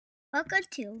Welcome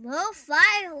to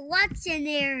Lo-Fi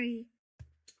Lectionary.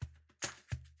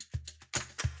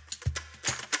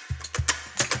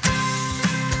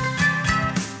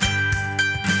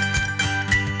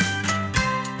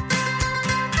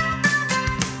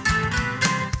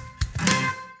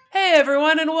 Hey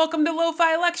everyone, and welcome to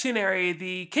Lo-Fi Lectionary,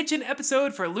 the kitchen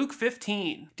episode for Luke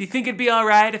 15. Do you think it'd be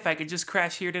alright if I could just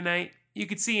crash here tonight? You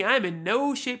can see I'm in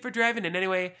no shape for driving, and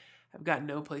anyway, I've got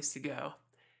no place to go.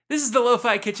 This is the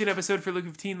Lo-Fi Kitchen episode for Luke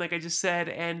 15, like I just said,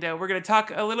 and we're going to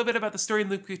talk a little bit about the story in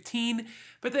Luke 15,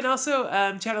 but then also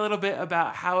chat a little bit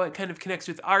about how it kind of connects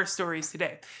with our stories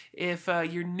today. If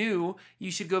you're new,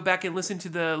 you should go back and listen to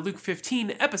the Luke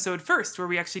 15 episode first, where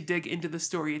we actually dig into the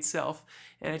story itself,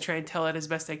 and I try and tell it as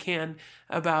best I can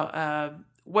about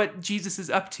what Jesus is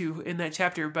up to in that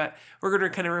chapter, but we're going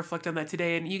to kind of reflect on that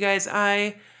today. And you guys,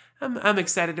 I'm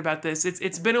excited about this.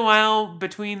 It's been a while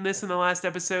between this and the last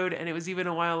episode, and it was even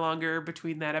a while longer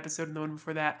between that episode and the one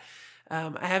before that.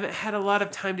 I haven't had a lot of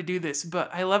time to do this,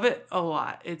 but I love it a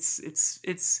lot. It's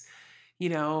you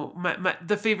know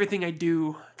the favorite thing I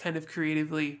do kind of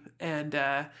creatively, and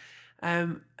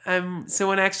I'm so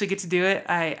when I actually get to do it,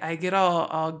 I get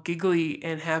all giggly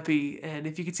and happy, and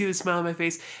if you could see the smile on my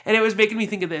face, and it was making me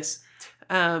think of this.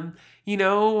 When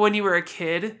you were a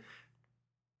kid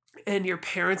and your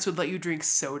parents would let you drink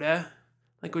soda,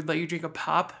 like would let you drink a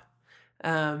pop,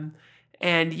 and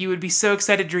you would be so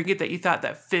excited to drink it that you thought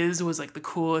that fizz was like the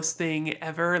coolest thing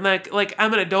ever. And like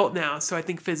I'm an adult now, so I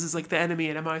think fizz is like the enemy,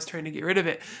 and I'm always trying to get rid of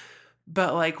it.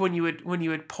 But like when you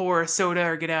would pour a soda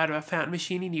or get out of a fountain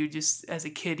machine, and you just, as a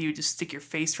kid, you would just stick your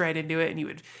face right into it, and you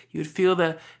would feel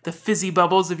the fizzy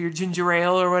bubbles of your ginger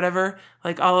ale or whatever,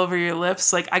 like all over your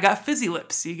lips. Like I got fizzy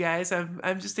lips, you guys.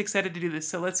 I'm just excited to do this.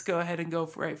 So let's go ahead and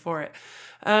go right for it.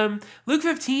 Luke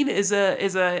 15 is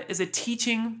a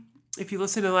teaching. If you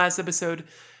listen to the last episode,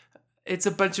 it's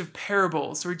a bunch of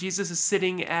parables where Jesus is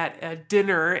sitting at a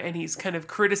dinner and he's kind of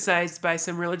criticized by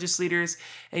some religious leaders,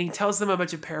 and he tells them a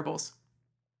bunch of parables.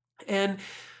 And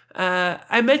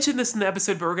I mentioned this in the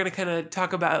episode, but we're going to kind of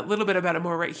talk about a little bit about it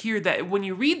more right here, that when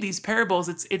you read these parables,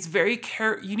 it's very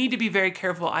you need to be very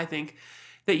careful, I think,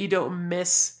 that you don't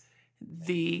miss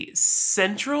the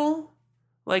central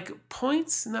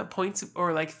not points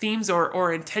or like themes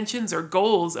or intentions or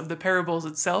goals of the parables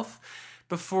itself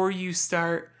before you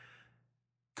start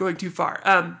going too far.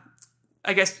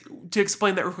 I guess to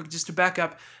explain that real quick, just to back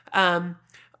up,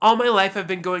 all my life I've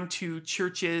been going to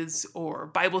churches or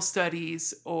Bible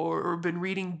studies or been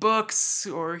reading books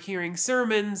or hearing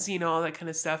sermons, all that kind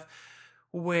of stuff,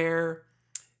 where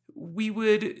we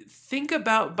would think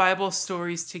about Bible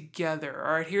stories together,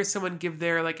 or I'd hear someone give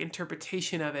their like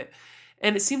interpretation of it.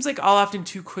 And it seems like all often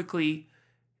too quickly,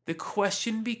 the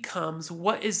question becomes,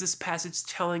 what is this passage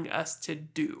telling us to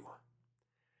do?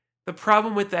 The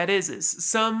problem with that is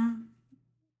some,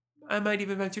 I might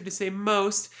even venture to say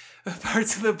most,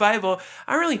 parts of the Bible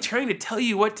aren't really trying to tell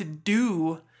you what to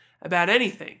do about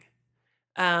anything.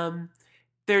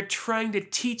 They're trying to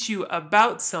teach you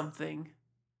about something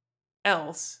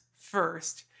else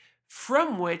first,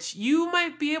 from which you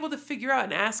might be able to figure out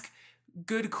and ask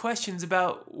good questions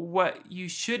about what you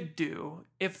should do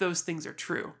if those things are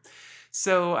true.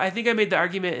 So I think I made the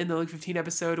argument in the Luke 15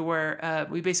 episode where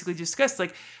we basically discussed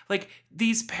like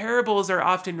these parables are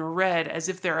often read as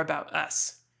if they're about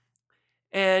us.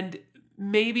 And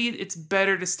maybe it's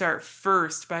better to start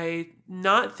first by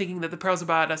not thinking that the parables are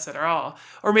about us at all,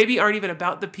 or maybe aren't even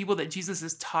about the people that Jesus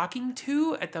is talking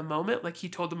to at the moment, like he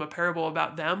told them a parable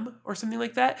about them or something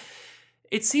like that.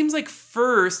 It seems like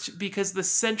first, because the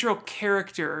central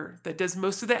character that does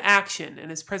most of the action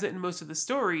and is present in most of the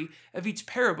story of each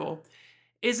parable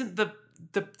isn't the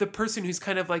person who's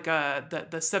kind of like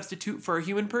the substitute for a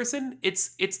human person.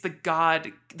 It's the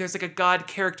God. There's like a God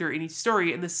character in each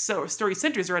story, and the story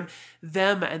centers around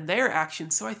them and their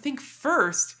actions. So I think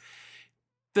first,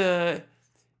 the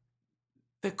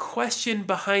question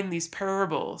behind these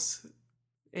parables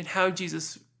and how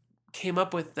Jesus came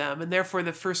up with them, and therefore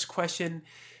the first question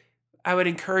I would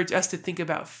encourage us to think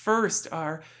about first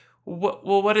are,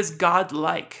 what is God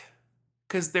like?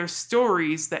 Because they're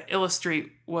stories that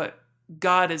illustrate what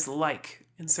God is like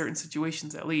in certain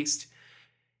situations, at least.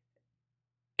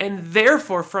 And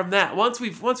therefore, from that, once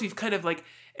we've kind of like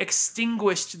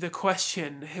extinguished the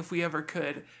question, if we ever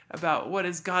could, about what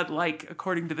is God like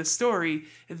according to the story,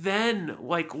 then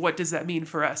like what does that mean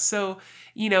for us? So,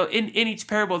 in each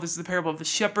parable, this is the parable of the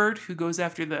shepherd who goes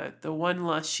after the one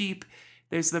lost sheep.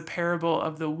 There's the parable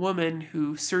of the woman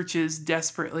who searches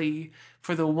desperately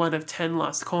for the one of 10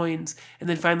 lost coins. And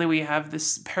then finally we have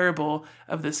this parable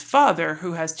of this father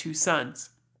who has two sons.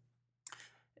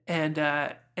 And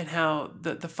and how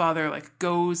the father like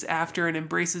goes after and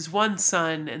embraces one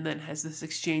son and then has this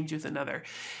exchange with another.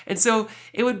 And so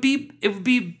it would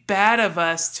be bad of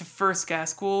us to first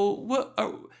ask,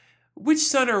 well, which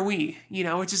son are we?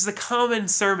 Which is the common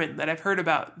sermon that I've heard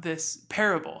about this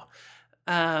parable.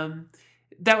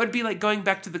 That would be like going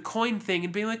back to the coin thing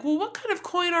and being like, well, what kind of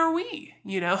coin are we?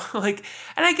 Like,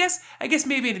 and I guess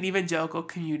maybe in an evangelical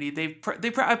community,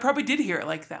 I probably did hear it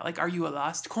like that. Like, are you a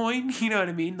lost coin? You know what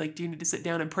I mean? Like, do you need to sit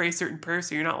down and pray a certain prayer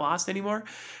so you're not lost anymore,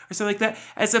 or something like that?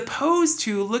 As opposed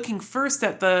to looking first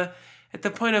at the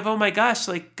point of, oh my gosh,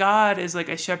 like God is like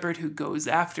a shepherd who goes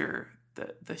after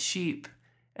the sheep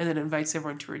and then invites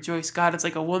everyone to rejoice. God is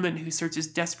like a woman who searches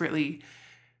desperately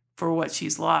for what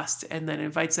she's lost and then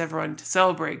invites everyone to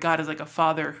celebrate. God is like a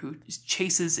father who just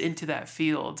chases into that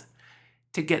field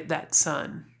to get that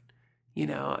son,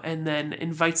 and then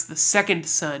invites the second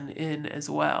son in as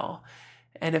well.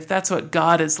 And if that's what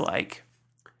God is like,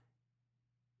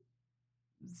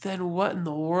 then what in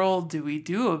the world do we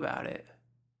do about it?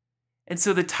 And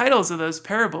so the titles of those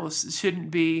parables shouldn't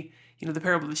be, the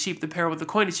parable of the sheep, the parable of the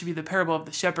coin. It should be the parable of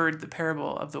the shepherd, the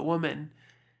parable of the woman,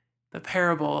 the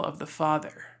parable of the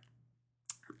father.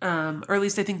 Or at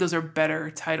least I think those are better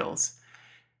titles.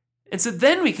 And so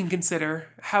then we can consider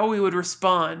how we would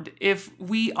respond if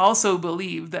we also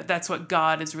believe that that's what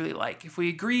God is really like, if we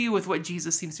agree with what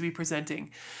Jesus seems to be presenting.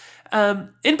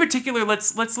 In particular,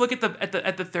 let's look at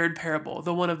the third parable,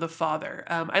 the one of the father.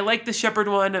 I like the shepherd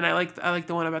one, and I like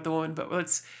the one about the woman. But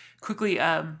let's quickly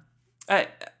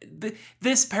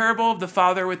this parable of the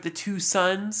father with the two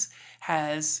sons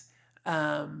has.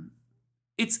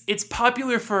 It's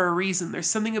popular for a reason. There's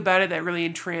something about it that really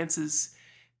entrances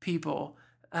people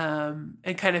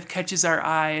and kind of catches our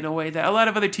eye in a way that a lot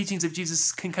of other teachings of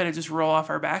Jesus can kind of just roll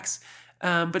off our backs.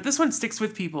 But this one sticks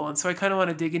with people, and so I kind of want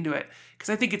to dig into it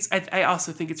because I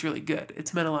also think it's really good.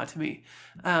 It's meant a lot to me.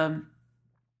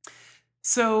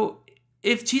 So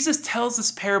if Jesus tells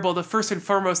this parable to first and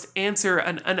foremost answer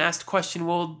an unasked question,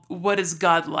 well, what is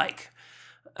God like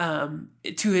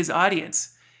to his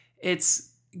audience? It's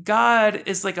God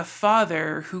is like a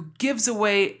father who gives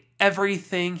away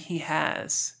everything he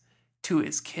has to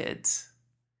his kids.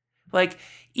 Like,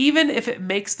 even if it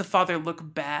makes the father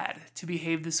look bad to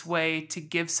behave this way, to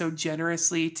give so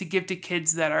generously, to give to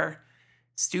kids that are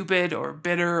stupid or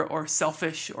bitter or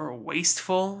selfish or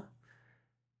wasteful,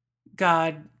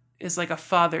 God is like a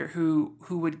father who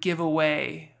would give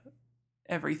away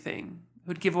everything,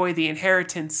 would give away the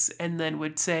inheritance, and then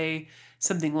would say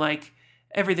something like,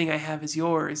 everything I have is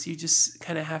yours. You just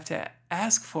kind of have to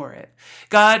ask for it.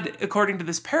 God, according to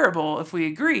this parable, if we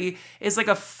agree, is like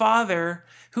a father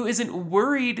who isn't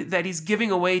worried that he's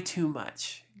giving away too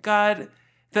much. God,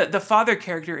 the father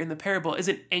character in the parable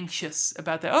isn't anxious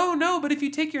about that. Oh no, but if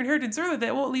you take your inheritance early,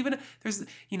 that won't leave it.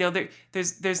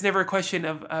 There's never a question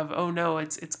of oh no,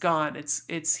 it's gone.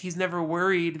 He's never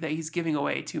worried that he's giving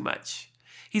away too much.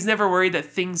 He's never worried that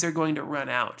things are going to run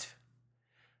out.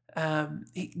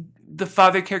 The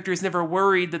father character is never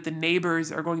worried that the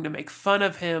neighbors are going to make fun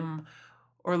of him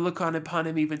or look upon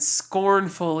him even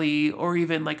scornfully or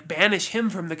even like banish him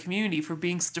from the community for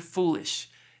being such a foolish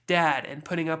dad and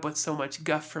putting up with so much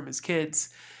guff from his kids.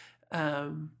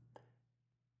 In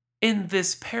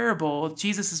this parable,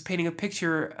 Jesus is painting a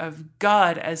picture of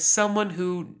God as someone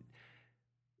who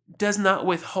does not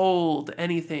withhold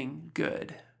anything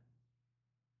good.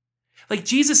 Like,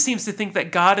 Jesus seems to think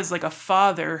that God is like a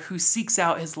father who seeks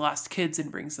out his lost kids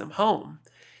and brings them home,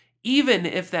 even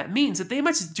if that means that they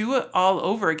must do it all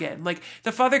over again. Like,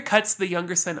 the father cuts the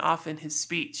younger son off in his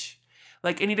speech.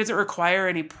 Like, and he doesn't require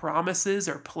any promises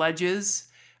or pledges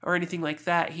or anything like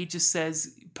that. He just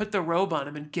says, put the robe on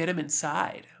him and get him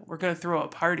inside. We're going to throw a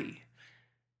party.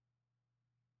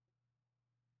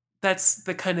 That's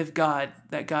the kind of God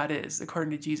that God is,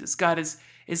 according to Jesus. God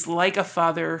is like a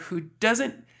father who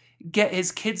doesn't get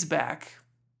his kids back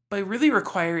by really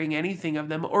requiring anything of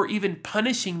them or even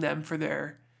punishing them for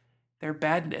their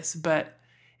badness. But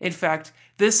in fact,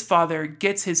 this father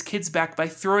gets his kids back by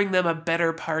throwing them a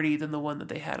better party than the one that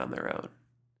they had on their own.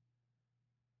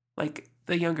 Like,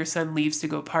 the younger son leaves to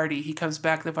go party. He comes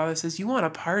back. The father says, you want a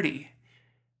party?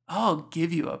 I'll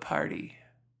give you a party.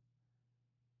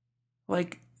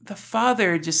 Like, the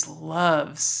father just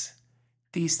loves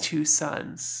these two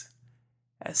sons,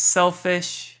 as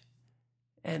selfish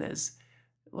and as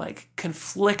like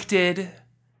conflicted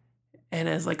and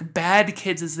as like bad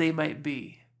kids as they might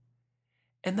be.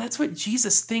 And that's what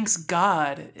Jesus thinks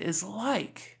God is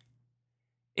like.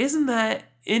 Isn't that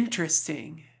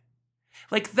interesting?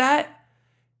 Like, that,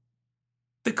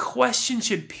 the question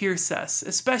should pierce us,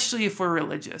 especially if we're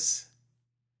religious.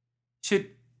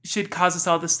 should cause us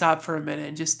all to stop for a minute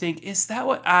and just think, is that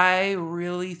what I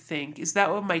really think? Is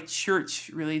that what my church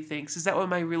really thinks? Is that what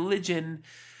my religion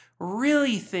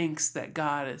really thinks that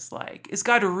God is like? Is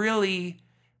God really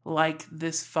like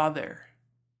this Father?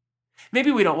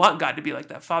 Maybe we don't want God to be like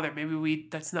that Father. Maybe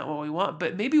that's not what we want,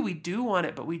 but maybe we do want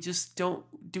it, but we just don't.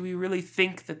 Do we really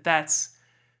think that that's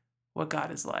what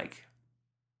God is like?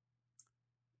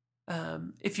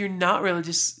 If you're not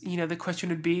religious, the question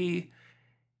would be,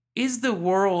 is the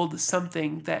world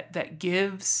something that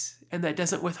gives and that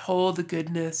doesn't withhold the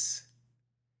goodness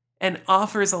and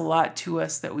offers a lot to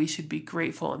us that we should be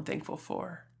grateful and thankful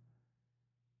for?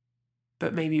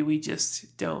 But maybe we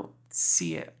just don't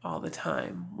see it all the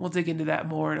time. We'll dig into that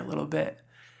more in a little bit.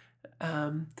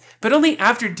 But only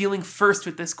after dealing first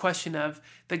with this question of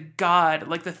the God,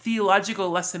 like the theological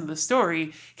lesson of the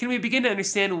story, can we begin to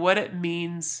understand what it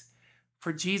means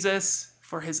for Jesus,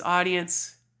 for his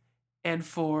audience, and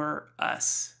for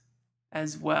us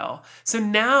as well. So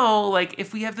now, like,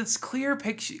 if we have this clearer,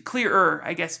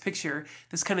 picture,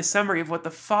 this kind of summary of what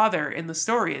the Father in the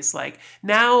story is like,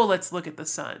 now let's look at the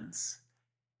sons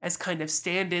as kind of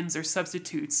stand-ins or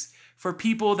substitutes for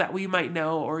people that we might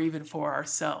know or even for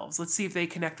ourselves. Let's see if they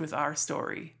connect with our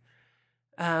story.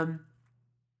 The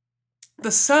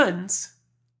sons,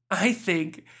 I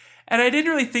think, and I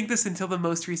didn't really think this until the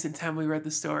most recent time we read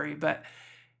the story, but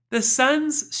the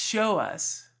sons show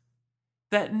us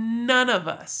that none of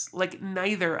us, like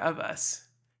neither of us,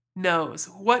 knows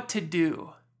what to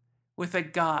do with a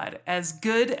God as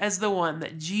good as the one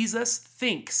that Jesus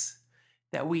thinks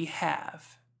that we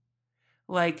have.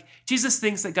 Like, Jesus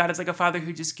thinks that God is like a father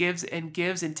who just gives and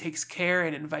takes care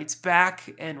and invites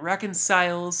back and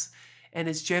reconciles and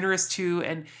is generous to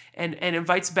and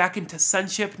invites back into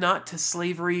sonship, not to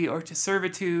slavery or to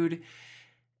servitude.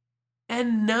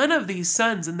 And none of these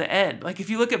sons in the end, like if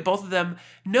you look at both of them,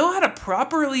 know how to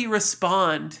properly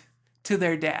respond to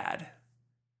their dad.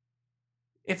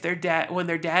 When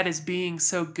their dad is being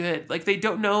so good, like they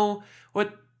don't know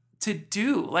what to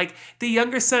do. Like the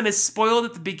younger son is spoiled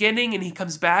at the beginning and he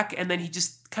comes back and then he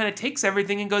just kind of takes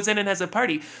everything and goes in and has a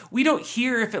party. We don't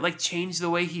hear if it like changed the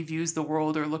way he views the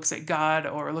world or looks at God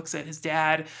or looks at his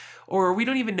dad, or we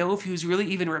don't even know if he was really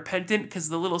even repentant because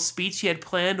the little speech he had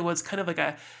planned was kind of like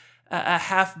a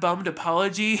half-bummed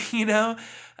apology, we don't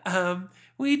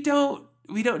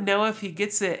know if he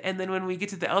gets it. And then when we get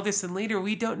to the elder son later,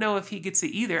 we don't know if he gets it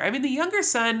either. I mean, the younger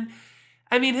son,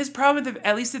 his problem,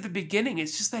 at least at the beginning,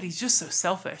 is just that he's just so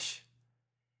selfish.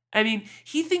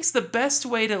 He thinks the best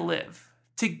way to live,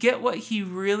 to get what he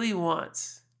really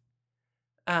wants,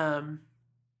 the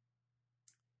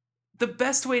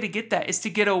best way to get that is to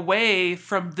get away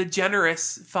from the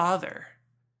generous father.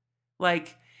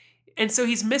 And so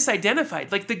he's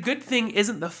misidentified. Like, the good thing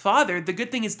isn't the father. The good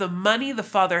thing is the money the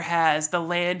father has, the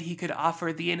land he could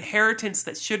offer, the inheritance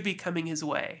that should be coming his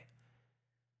way.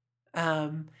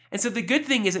 And so the good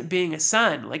thing isn't being a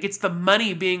son. Like, it's the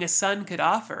money being a son could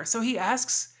offer. So he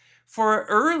asks for it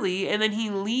early, and then he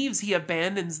leaves. He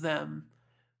abandons them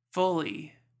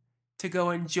fully to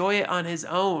go enjoy it on his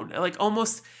own. Like,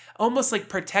 almost like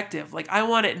protective. Like, I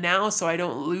want it now so I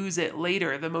don't lose it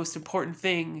later. The most important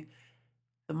thing,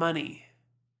 the money.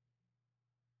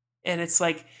 And it's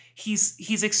like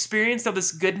he's experienced all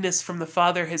this goodness from the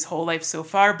Father his whole life so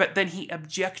far, but then he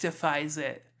objectifies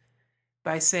it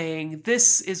by saying,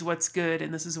 this is what's good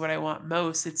and this is what I want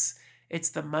most. It's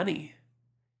the money.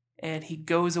 And he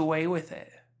goes away with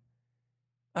it.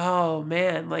 Oh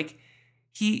man, like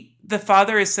the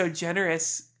Father is so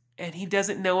generous and he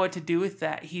doesn't know what to do with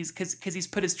that. Because he's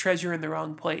put his treasure in the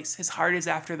wrong place. His heart is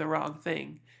after the wrong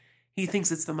thing. He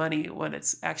thinks it's the money when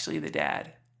it's actually the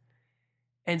dad.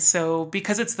 And so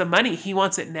because it's the money, he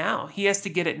wants it now. He has to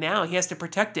get it now. He has to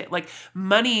protect it. Like,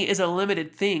 money is a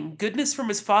limited thing. Goodness from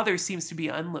his Father seems to be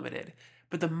unlimited,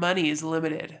 but the money is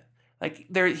limited. Like,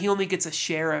 he only gets a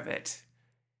share of it.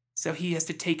 So he has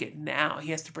to take it now.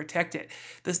 He has to protect it.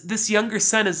 This younger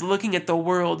son is looking at the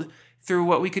world through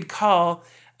what we could call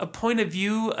a point of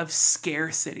view of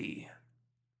scarcity.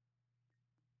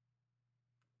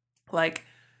 Like,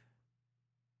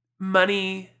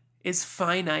 money is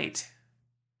finite.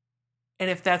 And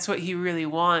if that's what he really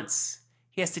wants,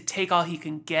 he has to take all he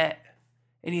can get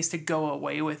and he has to go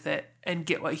away with it and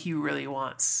get what he really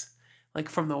wants, like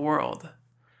from the world.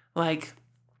 Like,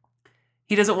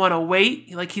 he doesn't want to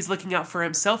wait, like he's looking out for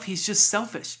himself. He's just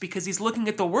selfish because he's looking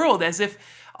at the world as if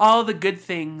all the good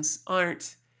things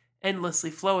aren't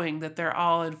endlessly flowing, that they're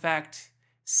all, in fact,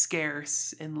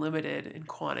 scarce and limited in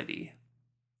quantity.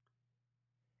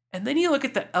 And then you look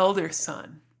at the elder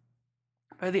son.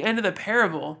 By the end of the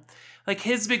parable, Like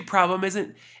his big problem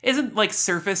isn't like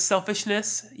surface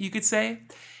selfishness, you could say.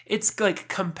 It's like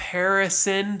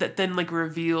comparison that then like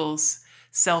reveals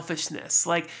selfishness.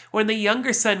 Like when the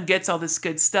younger son gets all this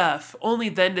good stuff, only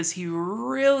then does he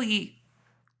really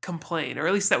complain, or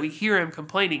at least that we hear him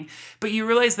complaining. But you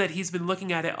realize that he's been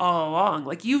looking at it all along.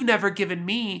 Like, you've never given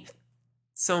me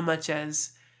so much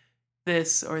as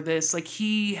this or this. Like,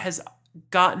 he has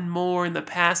gotten more in the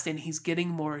past and he's getting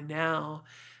more now.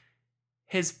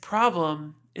 His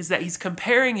problem is that he's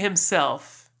comparing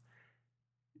himself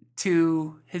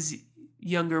to his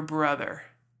younger brother,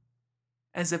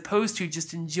 as opposed to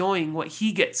just enjoying what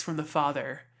he gets from the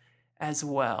father as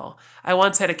well. I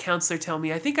once had a counselor tell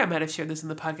me, I think I might have shared this in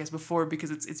the podcast before,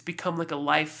 because it's become like a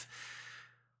life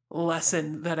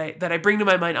lesson that I bring to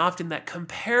my mind often, that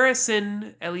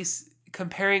comparison, at least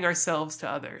comparing ourselves to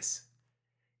others,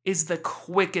 is the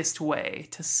quickest way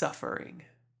to suffering.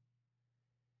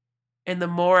 And the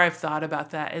more I've thought about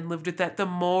that and lived with that, the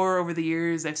more over the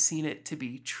years I've seen it to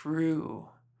be true.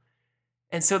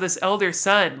 And so this elder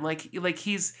son, like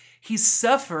he's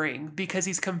suffering because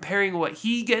he's comparing what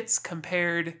he gets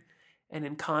compared and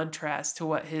in contrast to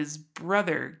what his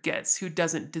brother gets, who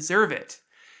doesn't deserve it,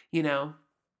 you know?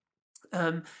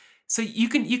 So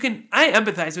I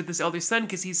empathize with this elder son,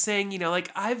 because he's saying, like,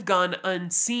 I've gone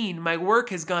unseen. My work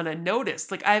has gone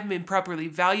unnoticed. Like, I haven't been properly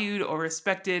valued or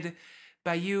respected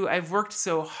by you. I've worked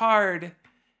so hard,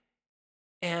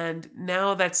 and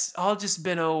now that's all just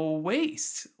been a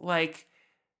waste. Like,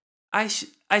 I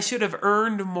should have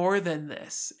earned more than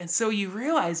this. And so you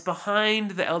realize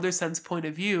behind the elder son's point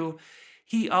of view,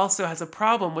 he also has a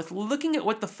problem with looking at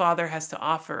what the father has to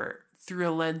offer through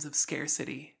a lens of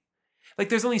scarcity. Like,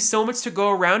 there's only so much to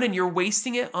go around, and you're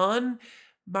wasting it on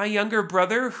my younger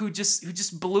brother who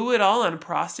just blew it all on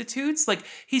prostitutes. Like,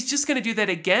 he's just going to do that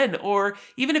again. Or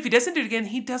even if he doesn't do it again,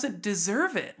 he doesn't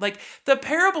deserve it. Like, the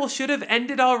parable should have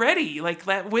ended already. Like,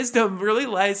 that wisdom really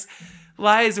lies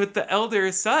with the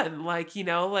elder son. Like,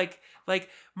 like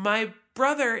my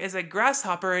brother is a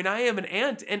grasshopper and I am an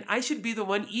ant, and I should be the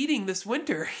one eating this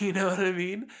winter. You know what I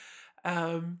mean?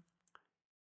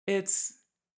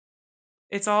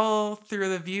 It's all through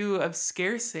the view of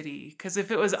scarcity. Because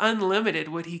if it was unlimited,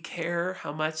 would he care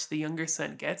how much the younger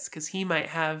son gets? Because he might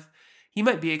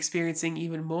be experiencing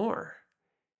even more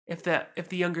if the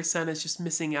younger son is just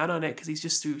missing out on it because he's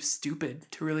just too stupid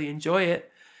to really enjoy it.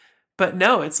 But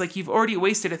no, it's like, you've already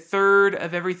wasted a third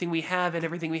of everything we have, and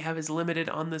everything we have is limited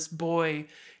on this boy.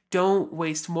 Don't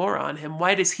waste more on him.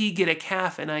 Why does he get a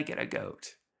calf and I get a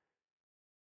goat?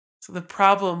 So the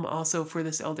problem also for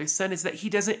this elder son is that he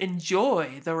doesn't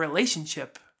enjoy the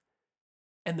relationship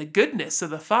and the goodness of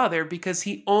the father, because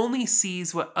he only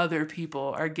sees what other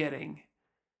people are getting.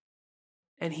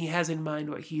 And he has in mind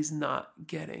what he's not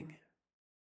getting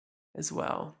as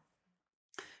well.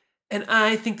 And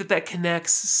I think that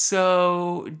connects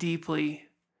so deeply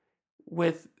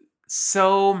with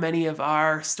so many of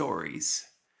our stories.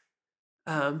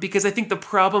 Because I think the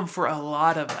problem for a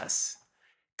lot of us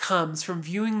comes from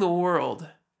viewing the world,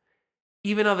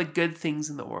 even all the good things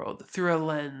in the world, through a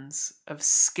lens of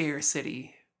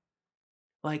scarcity.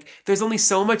 Like, there's only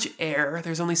so much air,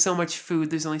 there's only so much food,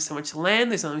 there's only so much land,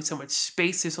 there's only so much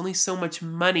space, there's only so much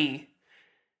money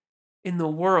in the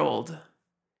world.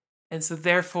 And so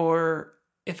therefore,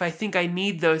 if I think I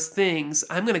need those things,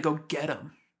 I'm going to go get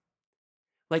them.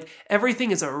 Like,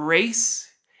 everything is a race,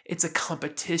 it's a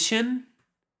competition,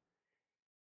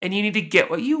 and you need to get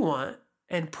what you want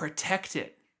and protect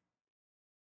it,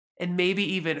 and maybe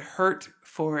even hurt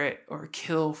for it or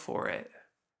kill for it.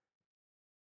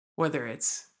 Whether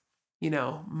it's,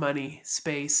 money,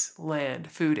 space, land,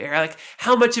 food, air. Like,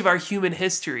 how much of our human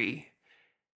history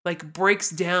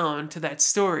breaks down to that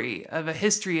story of a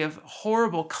history of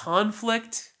horrible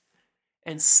conflict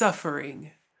and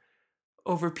suffering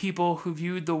over people who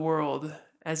viewed the world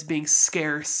as being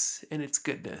scarce in its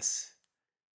goodness.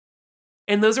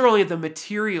 And those are only the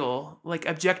material,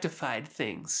 objectified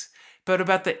things. But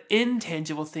about the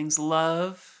intangible things,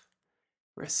 love,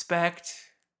 respect,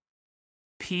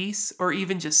 peace, or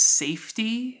even just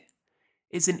safety,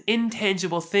 is an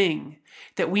intangible thing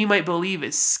that we might believe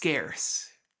is scarce.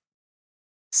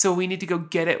 So we need to go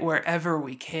get it wherever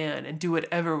we can and do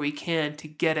whatever we can to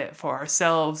get it for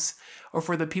ourselves or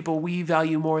for the people we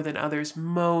value more than others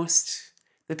most,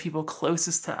 the people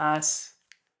closest to us.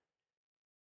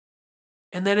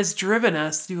 And that has driven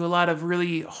us to do a lot of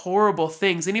really horrible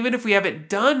things. And even if we haven't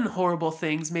done horrible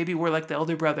things, maybe we're like the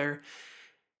elder brother.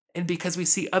 And because we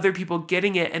see other people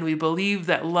getting it and we believe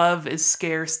that love is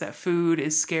scarce, that food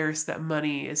is scarce, that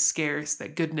money is scarce,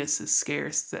 that goodness is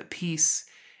scarce, that peace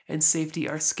and safety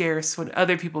are scarce, when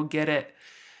other people get it,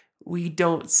 we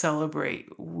don't celebrate,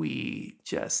 we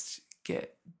just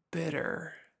get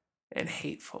bitter and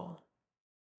hateful.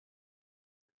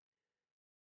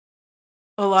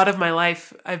 A lot of my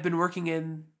life, I've been working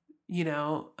in, you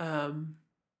know,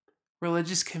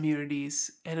 religious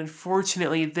communities, and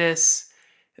unfortunately, this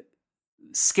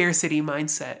scarcity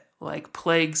mindset like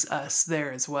plagues us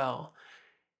there as well,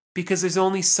 because there's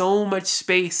only so much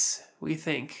space, we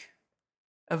think,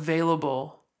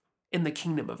 available in the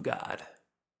kingdom of God.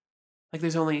 Like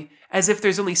as if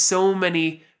there's only so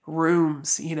many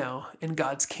rooms, in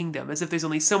God's kingdom, as if there's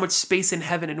only so much space in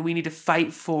heaven, and we need to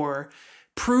fight for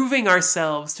proving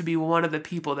ourselves to be one of the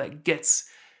people that gets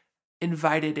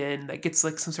invited in, that gets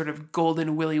like some sort of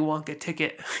golden Willy Wonka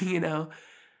ticket,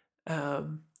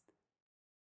 Um,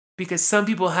 because some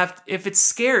people if it's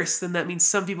scarce, then that means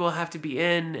some people have to be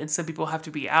in and some people have to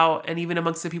be out. And even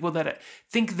amongst the people that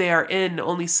think they are in,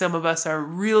 only some of us are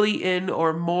really in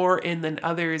or more in than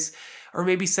others. Or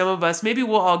maybe maybe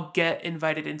we'll all get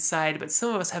invited inside, but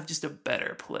some of us have just a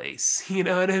better place, you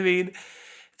know what I mean,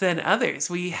 than others.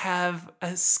 We have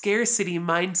a scarcity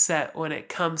mindset when it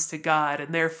comes to God,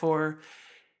 and therefore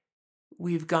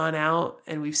we've gone out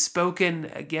and we've spoken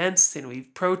against and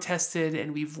we've protested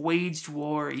and we've waged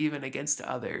war even against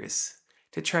others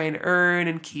to try and earn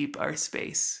and keep our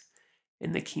space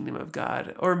in the kingdom of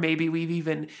God. Or maybe we've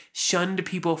even shunned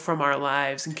people from our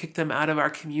lives and kicked them out of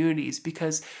our communities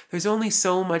because there's only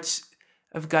so much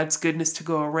of God's goodness to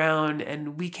go around,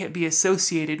 and we can't be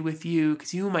associated with you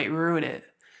because you might ruin it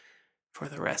for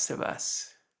the rest of us.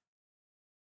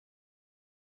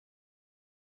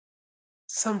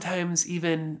 Sometimes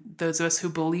even those of us who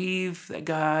believe that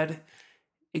God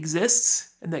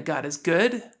exists and that God is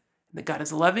good and that God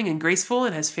is loving and graceful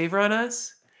and has favor on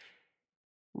us,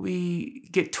 we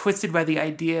get twisted by the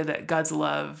idea that God's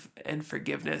love and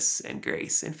forgiveness and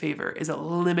grace and favor is a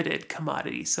limited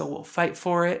commodity. So we'll fight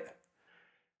for it.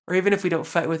 Or even if we don't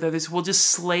fight with others, we'll just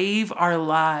slave our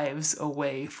lives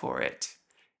away for it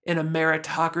in a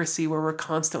meritocracy where we're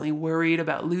constantly worried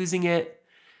about losing it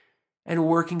and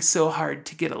working so hard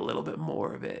to get a little bit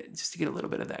more of it, just to get a little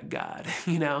bit of that God,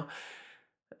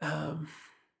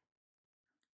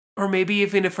 Or maybe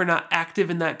even if we're not active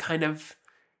in that kind of,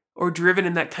 or driven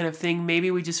in that kind of thing,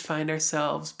 maybe we just find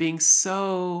ourselves being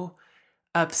so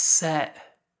upset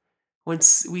when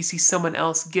we see someone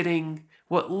else getting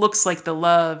what looks like the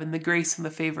love and the grace and the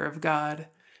favor of God,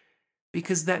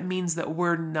 because that means that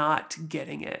we're not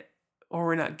getting it, or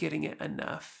we're not getting it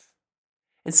enough.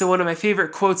 And so one of my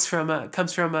favorite quotes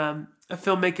comes from a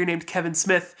filmmaker named Kevin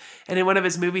Smith. And in one of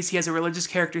his movies, he has a religious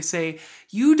character say,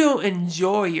 "You don't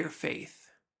enjoy your faith,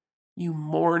 you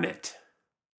mourn it."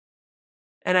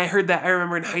 And I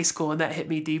remember in high school, and that hit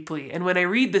me deeply. And when I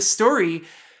read this story,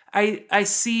 I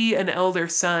see an elder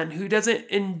son who doesn't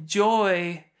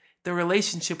enjoy the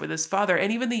relationship with his father,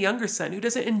 and even the younger son who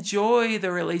doesn't enjoy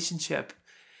the relationship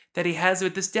that he has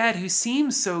with this dad who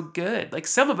seems so good. Like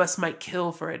some of us might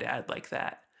kill for a dad like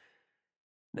that.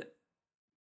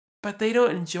 But they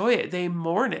don't enjoy it. They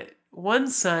mourn it. One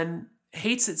son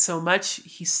hates it so much,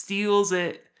 he steals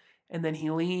it and then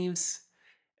he leaves.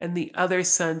 And the other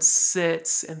son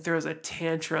sits and throws a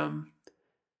tantrum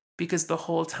because the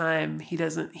whole time he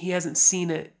hasn't seen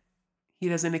it. He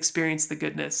doesn't experience the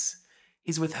goodness.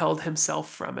 He's withheld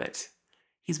himself from it.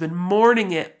 He's been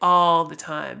mourning it all the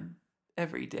time,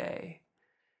 every day.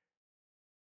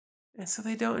 And so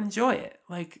they don't enjoy it.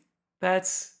 Like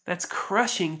that's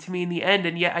crushing to me in the end,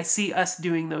 and yet I see us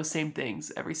doing those same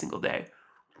things every single day.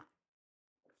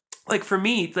 Like for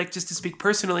me, like just to speak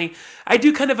personally, I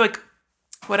do kind of like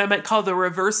what I might call the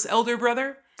reverse elder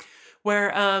brother,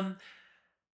 where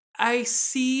I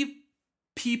see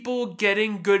people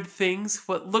getting good things,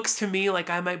 what looks to me like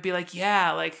I might be like,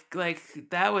 yeah, like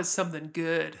that was something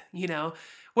good,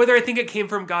 whether I think it came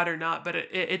from God or not. But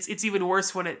it's even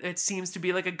worse when it seems to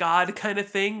be like a God kind of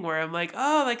thing, where I'm like,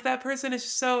 oh, like that person is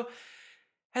just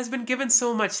has been given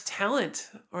so much talent,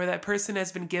 or that person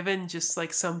has been given just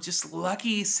like some just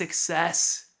lucky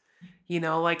success,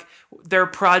 like their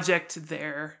project,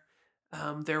 their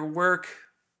work,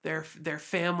 their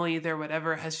family, their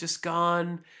whatever has just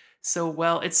gone so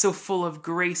well. It's so full of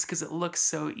grace because it looks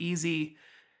so easy.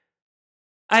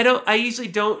 I usually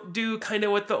don't do kind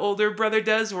of what the older brother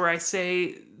does, where I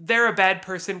say they're a bad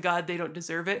person, God, they don't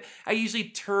deserve it. I usually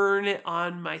turn it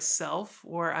on myself,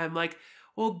 where I'm like,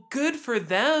 well, good for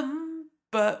them,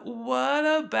 but what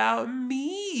about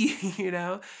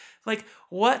me? Like,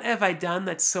 what have I done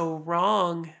that's so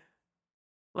wrong?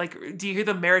 Like, do you hear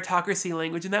the meritocracy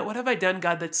language in that? What have I done,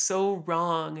 God, that's so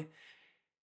wrong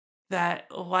that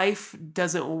life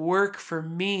doesn't work for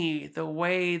me the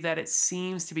way that it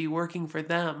seems to be working for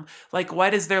them. Like, why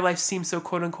does their life seem so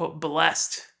quote unquote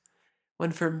blessed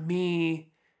when for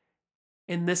me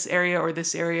in this area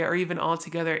or even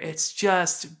altogether, it's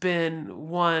just been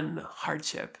one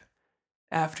hardship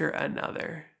after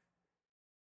another.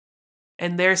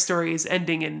 And their story is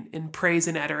ending in praise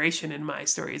and adoration, and my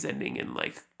story is ending in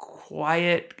like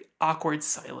quiet, awkward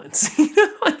silence.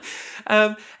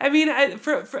 I mean,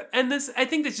 and this, I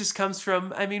think this just comes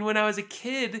from, I mean, when I was a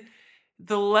kid,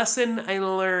 the lesson I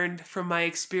learned from my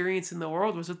experience in the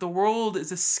world was that the world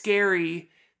is a scary,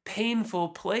 painful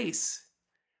place.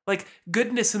 Like,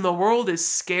 goodness in the world is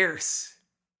scarce,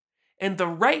 and the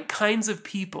right kinds of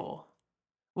people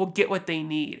will get what they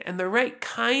need, and the right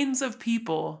kinds of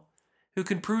people who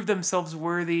can prove themselves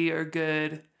worthy or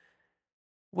good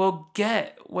will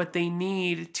get what they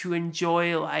need to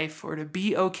enjoy life or to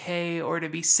be okay or to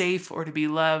be safe or to be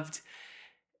loved.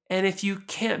 And if you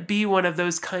can't be one of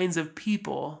those kinds of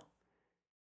people,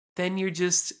 then you're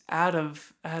just out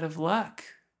of luck.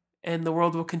 And the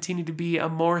world will continue to be a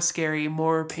more scary,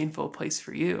 more painful place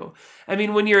for you. I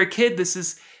mean, when you're a kid, this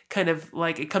is kind of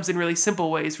like, it comes in really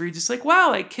simple ways where you're just like, wow,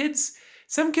 like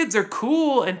some kids are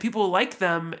cool and people like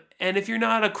them. And if you're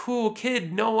not a cool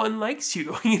kid, no one likes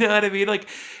you. You know what I mean? Like,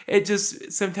 it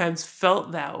just sometimes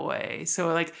felt that way.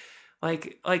 So like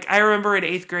I remember in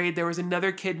 8th grade, there was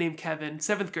another kid named Kevin,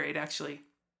 7th grade actually.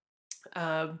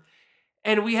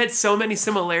 And we had so many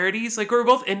similarities. Like, we were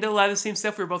both into a lot of the same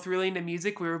stuff. We were both really into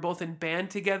music. We were both in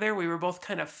band together. We were both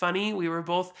kind of funny. We were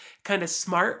both kind of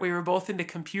smart. We were both into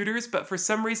computers. But for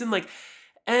some reason, like,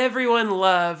 everyone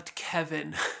loved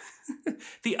Kevin,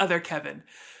 the other Kevin.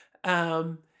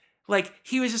 Like,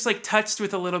 he was just like touched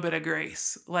with a little bit of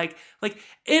grace. Like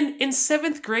in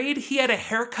 7th grade, he had a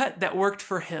haircut that worked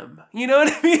for him. You know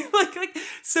what I mean? Like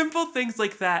simple things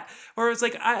like that. Or it was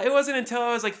like, it wasn't until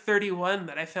I was like 31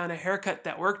 that I found a haircut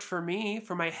that worked for me,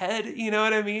 for my head. You know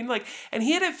what I mean? Like, and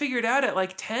he had it figured out at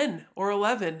like 10 or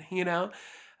 11, you know?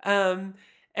 And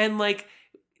like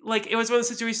it was one of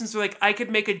the situations where like I could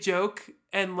make a joke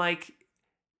and like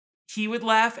he would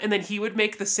laugh, and then he would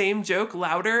make the same joke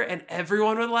louder and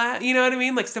everyone would laugh. You know what I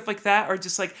mean? Like stuff like that. Or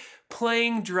just like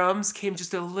playing drums came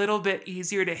just a little bit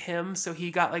easier to him. So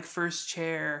he got like first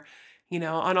chair, you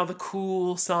know, on all the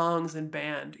cool songs and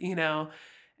band, you know,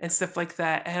 and stuff like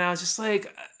that. And I was just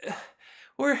like,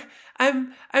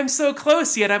 I'm so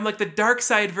close, yet I'm like the dark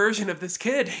side version of this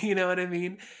kid. You know what I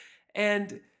mean?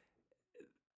 And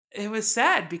it was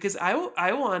sad because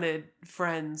I wanted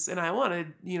friends and I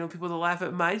wanted, you know, people to laugh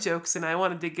at my jokes, and I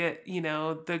wanted to get, you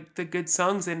know, the good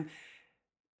songs, and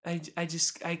I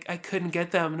couldn't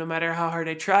get them no matter how hard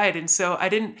I tried. And so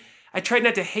I tried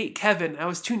not to hate Kevin. I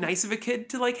was too nice of a kid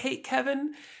to like hate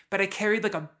Kevin, but I carried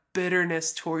like a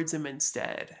bitterness towards him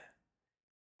instead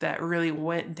that really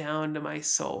went down to my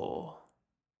soul.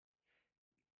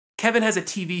 Kevin has a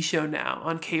TV show now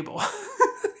on cable.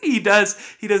 He does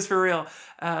for real.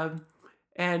 You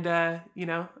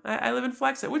know, I live in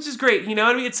Flagstaff, which is great. You know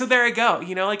what I mean? So there I go.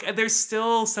 You know, like there's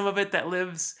still some of it that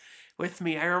lives with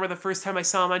me. I remember the first time I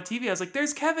saw him on TV, I was like,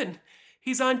 there's Kevin.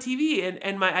 He's on TV.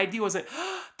 And my idea wasn't,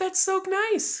 oh, that's so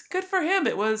nice. Good for him.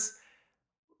 It was,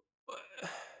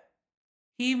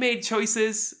 he made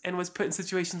choices and was put in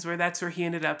situations where that's where he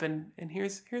ended up. And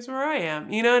here's where I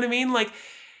am. You know what I mean? Like,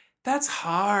 that's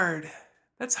hard.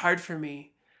 That's hard for me.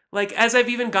 Like, as I've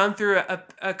even gone through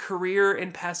a career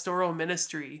in pastoral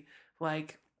ministry,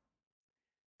 like,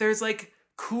 there's like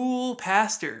cool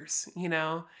pastors, you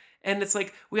know? And it's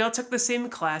like, we all took the same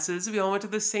classes, we all went to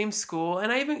the same school,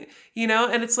 and I even, you know,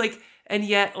 and it's like, and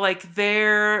yet, like,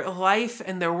 their life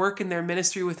and their work and their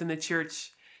ministry within the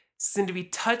church seemed to be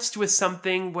touched with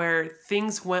something where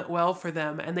things went well for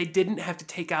them, and they didn't have to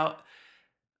take out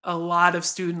a lot of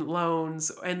student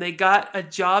loans, and they got a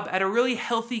job at a really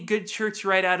healthy, good church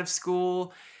right out of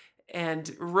school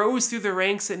and rose through the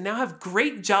ranks and now have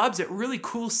great jobs at really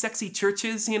cool, sexy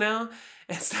churches, you know,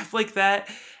 and stuff like that.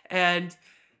 And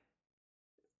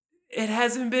it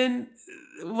hasn't been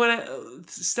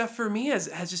stuff for me has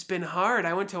just been hard.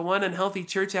 I went to one unhealthy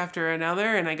church after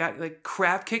another, and I got like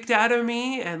crap kicked out of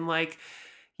me, and like,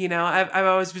 you know, I've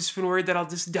always just been worried that I'll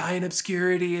just die in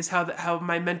obscurity is how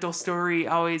my mental story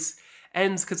always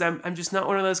ends, because I'm just not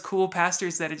one of those cool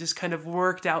pastors that it just kind of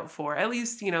worked out for, at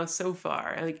least, you know, so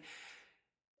far. Like,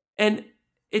 and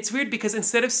it's weird because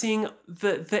instead of seeing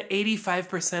the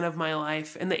 85% of my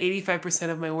life and the 85%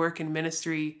 of my work in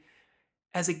ministry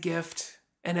as a gift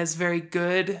and as very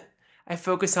good, I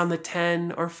focus on the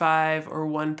 10 or 5 or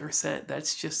 1%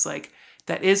 that's just like,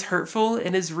 that is hurtful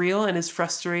and is real and is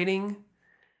frustrating.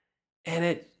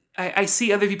 And I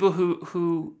see other people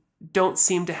who don't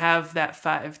seem to have that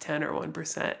 5, 10, or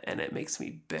 1%, and it makes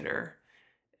me bitter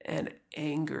and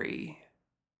angry.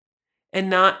 And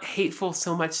not hateful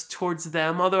so much towards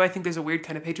them, although I think there's a weird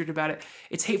kind of hatred about it.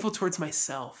 It's hateful towards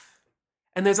myself.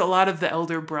 And there's a lot of the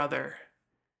elder brother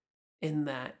in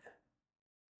that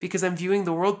because I'm viewing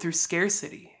the world through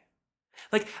scarcity.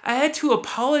 Like, I had to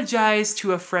apologize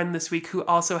to a friend this week who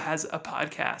also has a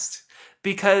podcast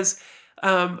because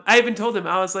I even told him,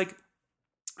 I was like,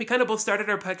 we kind of both started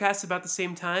our podcast about the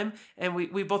same time, and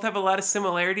we both have a lot of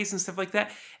similarities and stuff like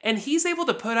that. And he's able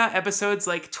to put out episodes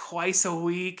like twice a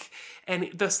week, and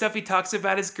the stuff he talks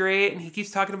about is great. And he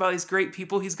keeps talking about these great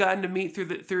people he's gotten to meet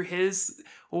through his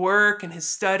work and his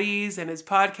studies and his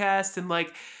podcast, and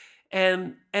like,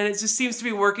 and it just seems to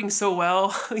be working so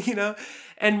well, you know.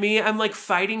 And me, I'm like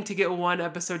fighting to get one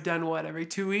episode done, every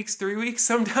 2 weeks, 3 weeks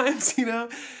sometimes, you know.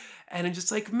 And I'm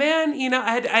just like, man, you know,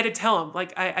 I had to tell him,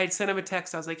 like, I'd sent him a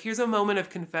text. I was like, here's a moment of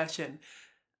confession.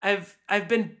 I've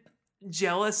been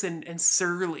jealous and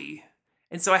surly.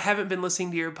 And so I haven't been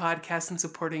listening to your podcast and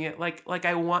supporting it like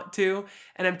I want to.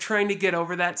 And I'm trying to get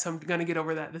over that. So I'm going to get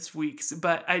over that this week.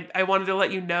 But I wanted to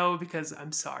let you know because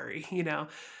I'm sorry, you know,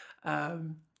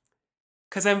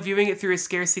 because I'm viewing it through a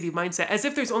scarcity mindset, as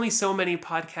if there's only so many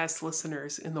podcast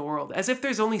listeners in the world, as if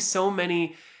there's only so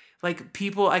many like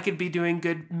people I could be doing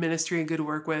good ministry and good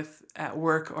work with at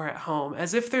work or at home,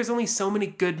 as if there's only so many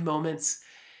good moments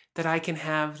that I can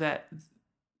have that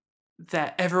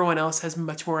everyone else has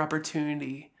much more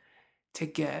opportunity to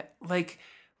get. Like,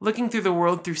 looking through the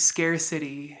world through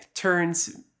scarcity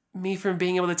turns me from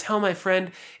being able to tell my friend,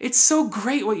 it's so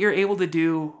great what you're able to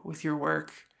do with your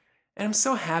work. And I'm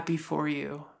so happy for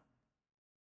you.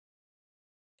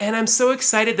 And I'm so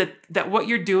excited that what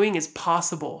you're doing is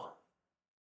possible.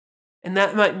 And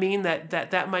that might mean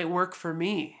that might work for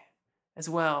me as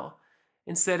well.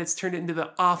 Instead, it's turned into the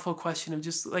awful question of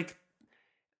just like,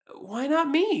 why not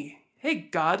me? Hey,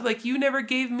 God, like, you never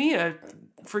gave me a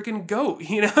freaking goat.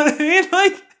 You know what I mean?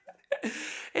 Like,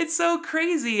 it's so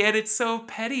crazy and it's so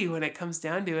petty when it comes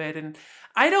down to it. And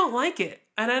I don't like it.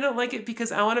 And I don't like it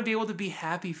because I want to be able to be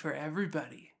happy for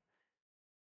everybody.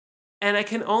 And I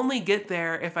can only get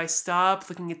there if I stop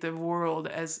looking at the world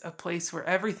as a place where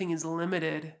everything is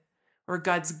limited, where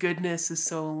God's goodness is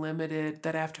so limited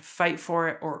that I have to fight for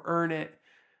it or earn it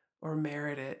or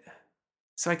merit it.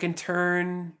 So I can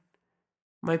turn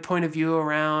my point of view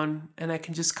around and I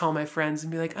can just call my friends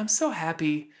and be like, I'm so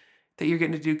happy that you're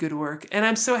getting to do good work. And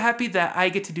I'm so happy that I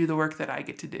get to do the work that I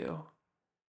get to do.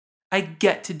 I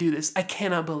get to do this. I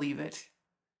cannot believe it.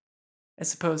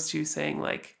 As opposed to saying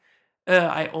like,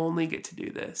 I only get to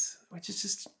do this, which is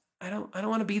just, I don't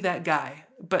want to be that guy.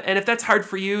 And if that's hard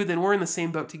for you, then we're in the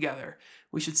same boat together.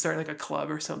 We should start like a club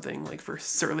or something like for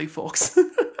surly folks.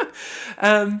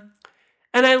 And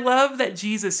I love that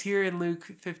Jesus here in Luke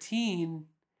 15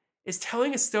 is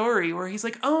telling a story where he's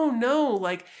like, oh no,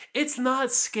 like, it's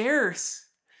not scarce.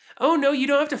 Oh no, you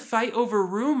don't have to fight over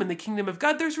room in the kingdom of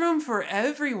God. There's room for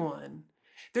everyone.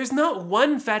 There's not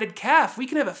one fatted calf. We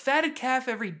can have a fatted calf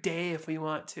every day if we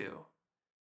want to.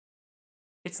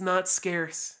 It's not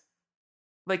scarce.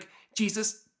 Like,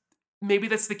 Jesus, maybe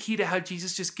that's the key to how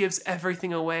Jesus just gives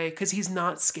everything away, because he's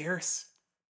not scarce.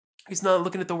 He's not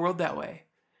looking at the world that way.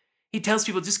 He tells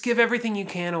people, just give everything you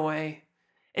can away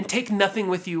and take nothing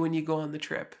with you when you go on the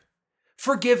trip.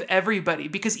 Forgive everybody,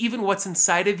 because even what's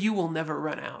inside of you will never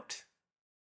run out.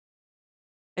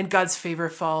 And God's favor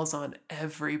falls on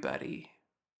everybody.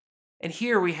 And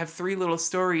here we have 3 little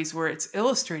stories where it's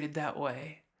illustrated that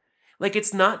way. Like,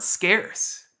 it's not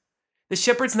scarce. The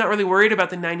shepherd's not really worried about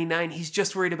the 99. He's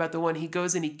just worried about the one. He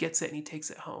goes and he gets it and he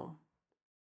takes it home.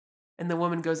 And the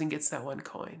woman goes and gets that 1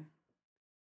 coin.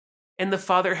 And the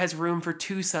father has room for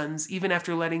 2 sons, even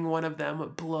after letting one of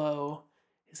them blow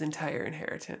his entire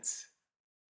inheritance.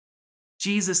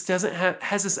 Jesus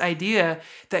has this idea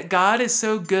that God is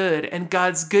so good and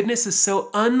God's goodness is so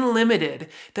unlimited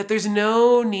that there's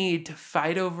no need to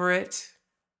fight over it,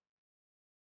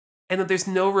 and that there's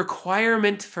no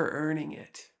requirement for earning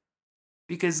it.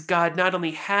 Because God not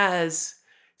only has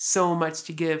so much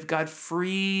to give, God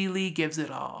freely gives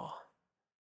it all.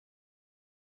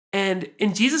 And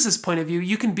in Jesus' point of view,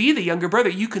 you can be the younger brother.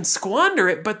 You can squander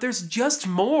it, but there's just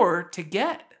more to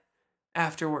get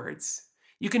afterwards.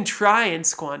 You can try and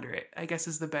squander it, I guess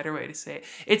is the better way to say it.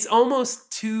 It's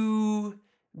almost too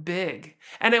big.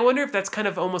 And I wonder if that's kind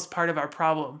of almost part of our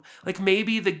problem. Like,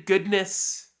 maybe the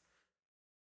goodness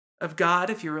of God,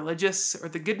 if you're religious, or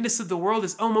the goodness of the world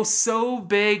is almost so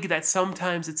big that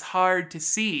sometimes it's hard to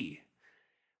see.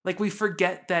 Like, we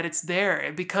forget that it's there.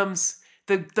 It becomes,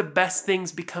 the best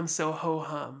things become so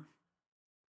ho-hum.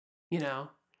 you know?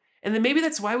 And then maybe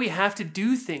that's why we have to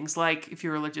do things like, if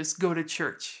you're religious, go to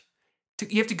church.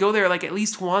 You have to go there like at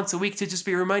least once a week to just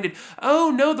be reminded,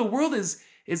 oh no, the world is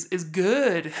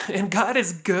good and God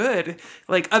is good.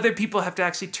 Like other people have to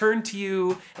actually turn to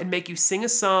you and make you sing a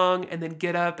song and then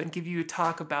get up and give you a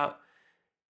talk about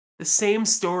the same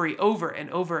story over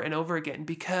and over and over again,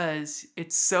 because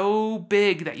it's so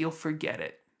big that you'll forget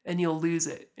it and you'll lose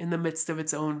it in the midst of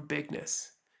its own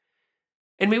bigness.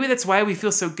 And maybe that's why we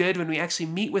feel so good when we actually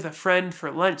meet with a friend for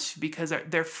lunch, because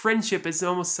their friendship is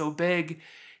almost so big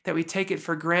that we take it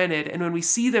for granted. And when we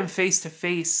see them face to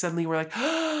face, suddenly we're like,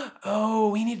 oh,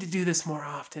 we need to do this more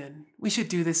often. We should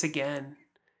do this again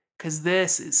because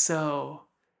this is so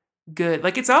good.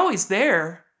 Like it's always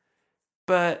there,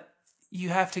 but you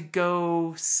have to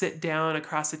go sit down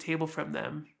across the table from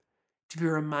them to be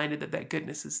reminded that that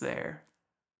goodness is there.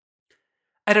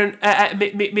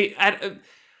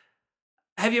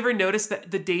 Have you ever noticed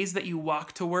that the days that you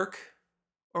walk to work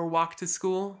or walk to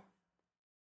school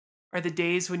are the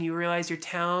days when you realize your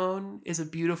town is a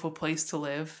beautiful place to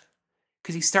live?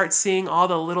 Because you start seeing all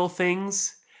the little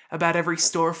things about every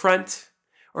storefront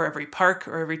or every park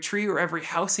or every tree or every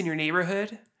house in your neighborhood.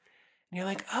 And you're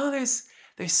like, oh, there's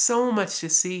so much to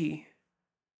see.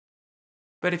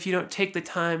 But if you don't take the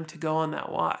time to go on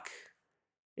that walk,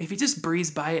 if you just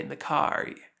breeze by it in the car,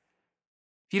 if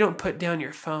you don't put down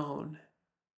your phone,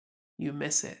 you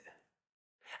miss it.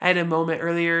 I had a moment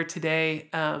earlier today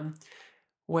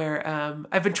where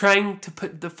I've been trying to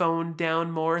put the phone down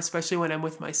more, especially when I'm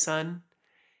with my son.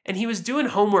 And he was doing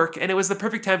homework, and it was the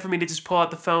perfect time for me to just pull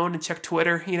out the phone and check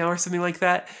Twitter, or something like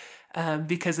that,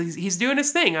 because he's doing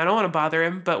his thing. I don't want to bother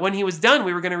him. But when he was done,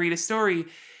 we were going to read a story.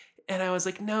 And I was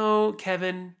like, no,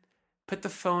 Kevin, put the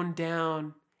phone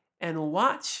down and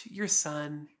watch your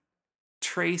son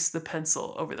trace the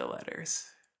pencil over the letters.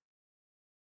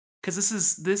 Because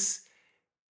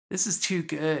this is too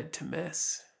good to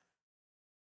miss.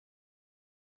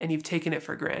 And you've taken it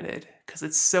for granted because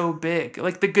it's so big.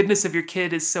 Like the goodness of your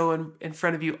kid is so in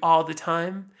front of you all the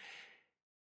time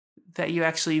that you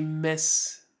actually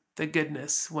miss the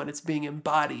goodness when it's being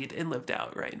embodied and lived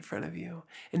out right in front of you.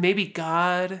 And maybe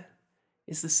God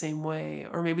is the same way,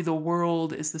 or maybe the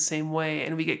world is the same way,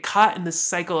 and we get caught in this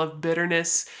cycle of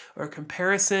bitterness or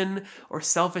comparison or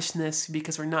selfishness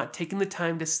because we're not taking the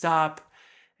time to stop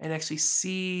and actually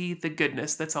see the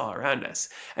goodness that's all around us.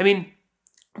 I mean,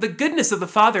 the goodness of the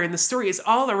Father in the story is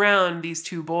all around these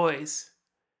two boys.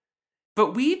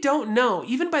 But we don't know,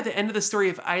 even by the end of the story,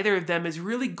 if either of them is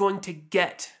really going to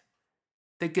get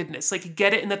the goodness. Like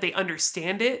get it in that they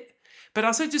understand it, but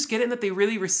also just get it in that they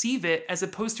really receive it, as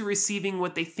opposed to receiving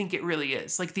what they think it really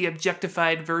is. Like the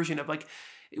objectified version of like,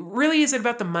 really is it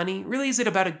about the money? Really is it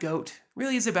about a goat?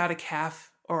 Really is it about a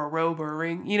calf or a robe or a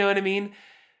ring? You know what I mean?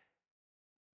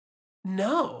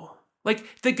 No.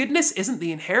 Like the goodness isn't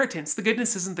the inheritance. The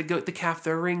goodness isn't the goat, the calf,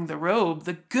 the ring, the robe.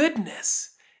 The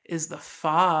goodness is the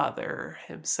Father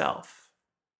himself.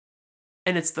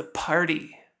 And it's the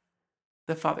party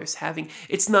the Father's having.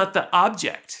 It's not the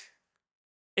object.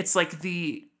 It's like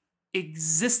the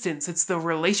existence. It's the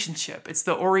relationship. It's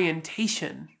the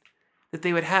orientation that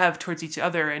they would have towards each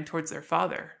other and towards their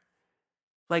Father.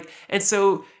 And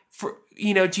so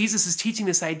Jesus is teaching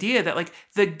this idea that like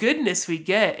the goodness we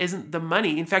get isn't the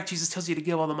money. In fact, Jesus tells you to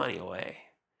give all the money away.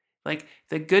 Like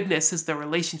the goodness is the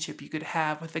relationship you could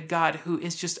have with a God who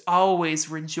is just always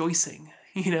rejoicing,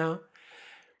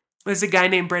 There's a guy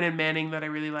named Brennan Manning that I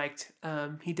really liked.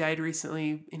 He died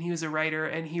recently, and he was a writer,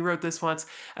 and he wrote this once: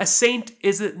 a saint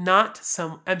is not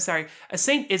someone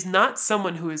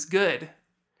who is good,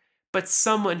 but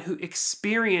someone who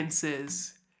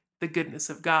experiences the goodness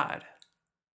of God.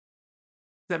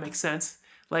 Does that make sense?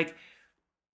 Like,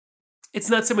 it's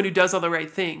not someone who does all the right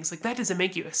things. Like, that doesn't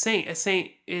make you a saint. A saint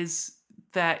is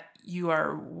that you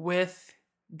are with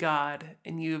God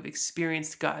and you've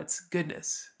experienced God's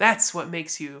goodness. That's what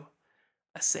makes you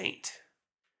a saint,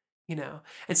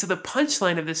 And so the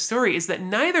punchline of this story is that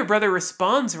neither brother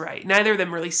responds right. Neither of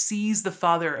them really sees the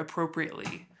Father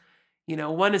appropriately.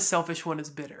 One is selfish, one is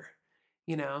bitter,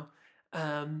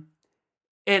 And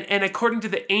according to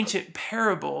the ancient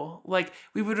parable, like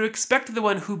we would expect the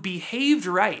one who behaved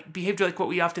right, behaved like what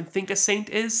we often think a saint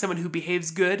is, someone who behaves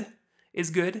good is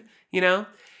good,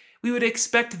 We would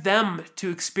expect them to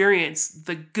experience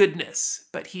the goodness,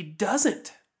 but he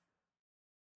doesn't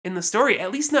in the story,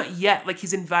 at least not yet. Like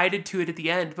he's invited to it at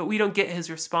the end, but we don't get his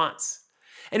response.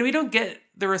 And we don't get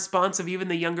the response of even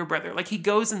the younger brother. Like he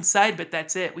goes inside, but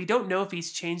that's it. We don't know if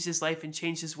he's changed his life and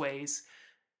changed his ways,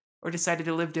 or decided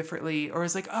to live differently, or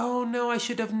is like, oh no, I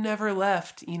should have never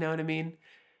left. You know what I mean?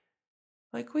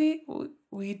 Like we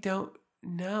don't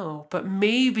No, but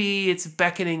maybe it's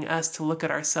beckoning us to look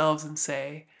at ourselves and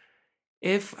say,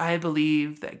 if I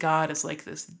believe that God is like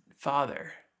this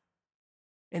Father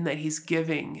and that He's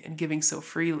giving and giving so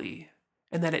freely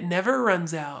and that it never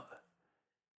runs out,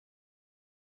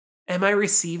 am I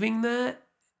receiving that?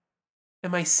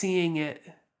 Am I seeing it?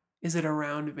 Is it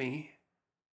around me?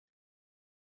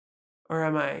 Or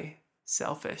am I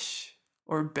selfish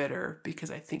or bitter because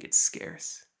I think it's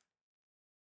scarce?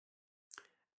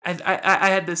 I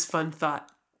had this fun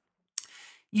thought.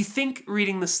 You think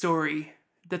reading the story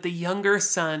that the younger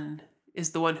son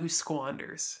is the one who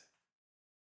squanders.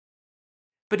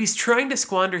 But he's trying to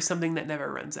squander something that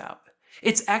never runs out.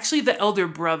 It's actually the elder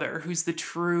brother who's the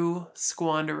true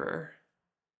squanderer.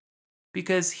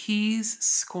 Because he's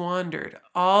squandered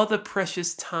all the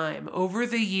precious time over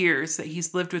the years that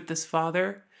he's lived with this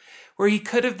father, where he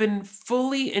could have been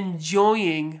fully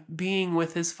enjoying being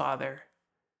with his father.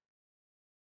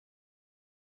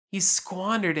 He's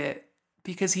squandered it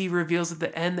because he reveals at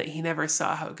the end that he never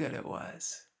saw how good it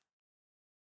was.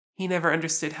 He never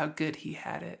understood how good he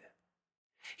had it.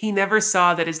 He never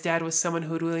saw that his dad was someone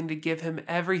who was willing to give him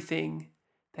everything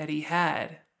that he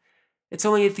had. It's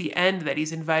only at the end that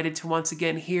he's invited to once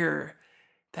again hear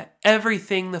that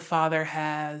everything the Father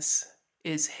has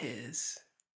is his.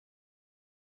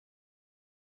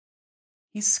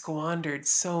 He's squandered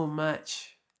so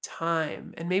much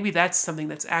time, and maybe that's something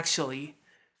that's actually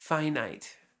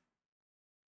finite.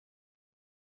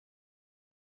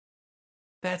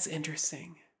 That's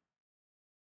interesting.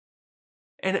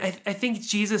 And I think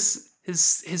Jesus,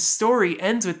 his story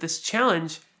ends with this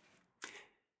challenge.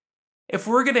 If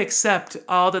we're going to accept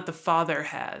all that the Father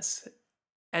has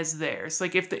as theirs,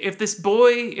 like if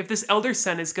this elder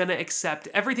son is going to accept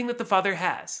everything that the Father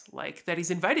has, like that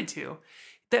he's invited to,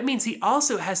 that means he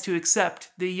also has to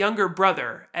accept the younger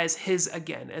brother as his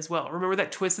again as well. Remember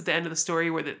that twist at the end of the story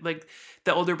where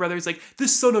the older brother is like,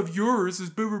 this son of yours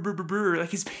is like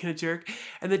he's being a jerk,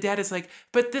 and the dad is like,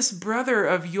 but this brother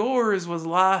of yours was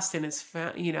lost and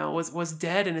was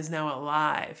dead and is now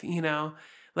alive.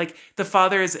 Like the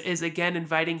father is again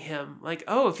inviting him, like,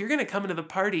 oh, if you're gonna come into the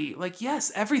party, like,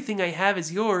 yes, everything I have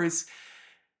is yours,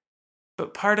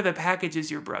 but part of the package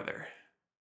is your brother.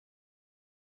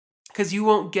 Because you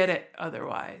won't get it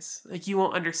otherwise. Like, you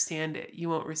won't understand it. You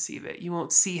won't receive it. You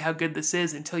won't see how good this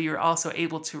is until you're also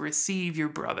able to receive your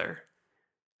brother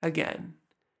again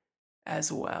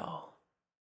as well.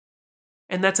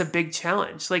 And that's a big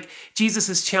challenge. Like, Jesus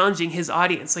is challenging his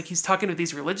audience. Like, he's talking to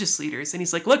these religious leaders, and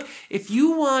he's like, look, if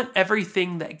you want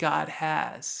everything that God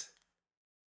has,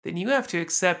 then you have to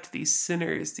accept these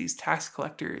sinners, these tax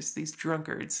collectors, these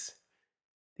drunkards,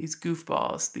 these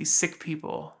goofballs, these sick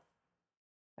people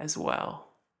as well.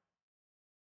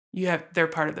 They're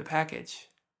part of the package.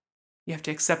 You have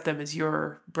to accept them as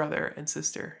your brother and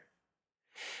sister.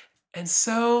 And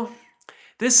so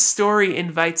this story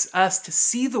invites us to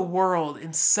see the world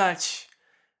in such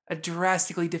a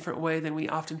drastically different way than we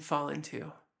often fall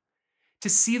into. To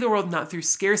see the world not through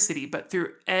scarcity, but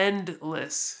through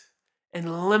endless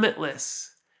and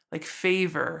limitless, like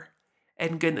favor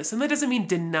and goodness. And that doesn't mean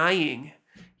denying,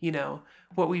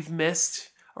 what we've missed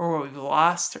or what we've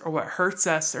lost or what hurts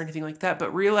us or anything like that,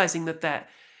 but realizing that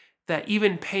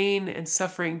even pain and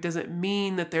suffering doesn't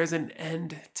mean that there's an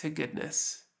end to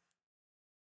goodness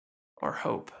or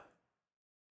hope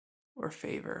or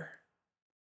favor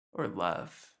or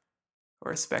love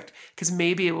or respect, because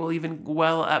maybe it will even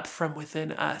well up from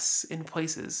within us in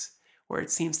places where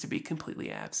it seems to be completely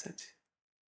absent.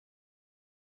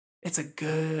 It's a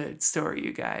good story,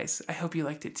 you guys. I hope you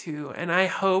liked it too. And I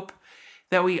hope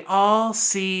that we all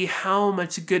see how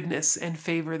much goodness and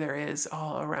favor there is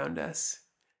all around us.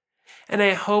 And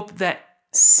I hope that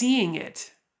seeing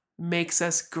it makes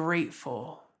us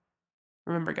grateful.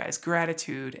 Remember, guys,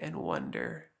 gratitude and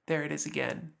wonder. There it is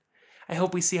again. I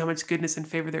hope we see how much goodness and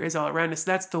favor there is all around us.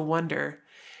 That's the wonder.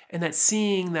 And that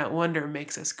seeing that wonder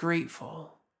makes us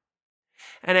grateful.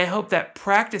 And I hope that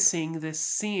practicing this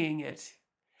seeing it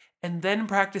and then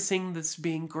practicing this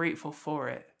being grateful for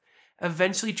it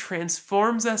eventually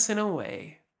transforms us in a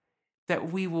way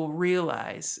that we will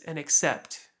realize and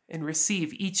accept and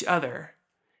receive each other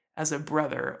as a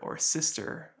brother or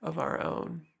sister of our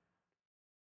own.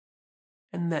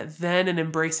 And that then in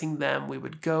embracing them, we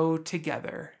would go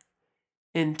together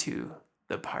into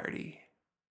the party.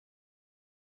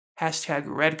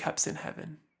 #Red Cups in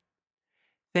Heaven.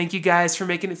 Thank you guys for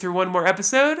making it through one more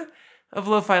episode of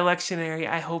Lo-Fi Lectionary.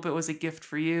 I hope it was a gift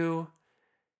for you.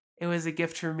 It was a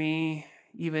gift for me,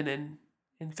 even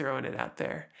in throwing it out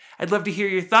there. I'd love to hear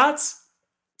your thoughts.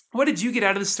 What did you get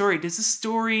out of the story? Does the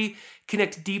story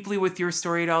connect deeply with your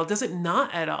story at all? Does it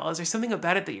not at all? Is there something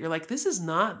about it that you're like, this is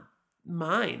not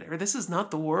mine, or this is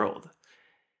not the world?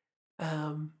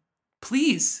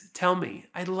 Please tell me.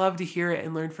 I'd love to hear it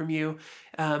and learn from you.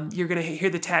 You're going to hear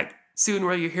the tag soon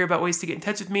where you hear about ways to get in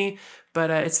touch with me, but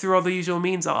it's through all the usual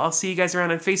means. I'll see you guys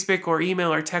around on Facebook or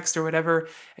email or text or whatever.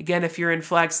 Again, if you're in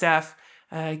Flagstaff,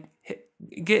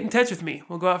 get in touch with me.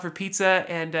 We'll go out for pizza,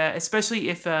 and especially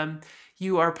if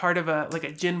you are part of a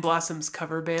Gin Blossoms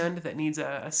cover band that needs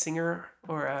a singer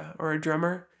or a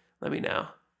drummer, let me know.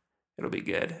 It'll be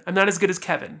good. I'm not as good as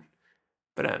Kevin,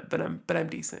 but I'm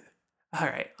decent. All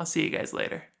right, I'll see you guys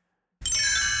later.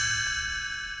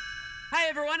 Hi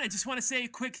everyone, I just want to say a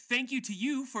quick thank you to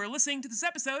you for listening to this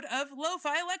episode of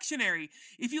Lo-Fi Lectionary.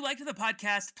 If you liked the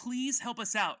podcast, please help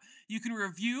us out. You can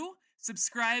review,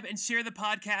 subscribe, and share the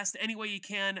podcast any way you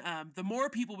can. The more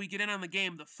people we get in on the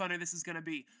game, the funner this is going to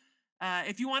be.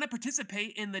 If you want to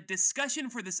participate in the discussion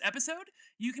for this episode,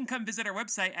 you can come visit our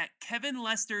website at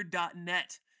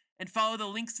kevinlester.net and follow the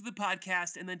links to the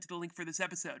podcast and then to the link for this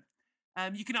episode.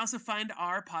 You can also find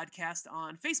our podcast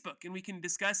on Facebook, and we can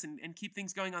discuss and keep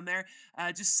things going on there.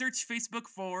 Just search Facebook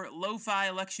for Lo-Fi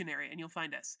Lectionary, and you'll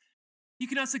find us. You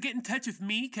can also get in touch with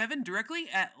me, Kevin, directly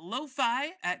at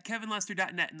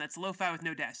lofi@kevinlester.net, and that's lo-fi with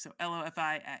no dash, so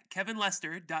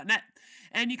LOFI@kevinlester.net.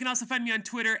 And you can also find me on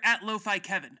Twitter at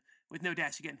LoFiKevin, with no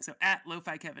dash again, so at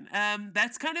LoFiKevin.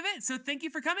 That's kind of it, so thank you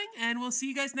for coming, and we'll see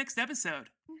you guys next episode.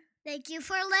 Thank you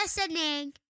for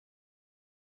listening.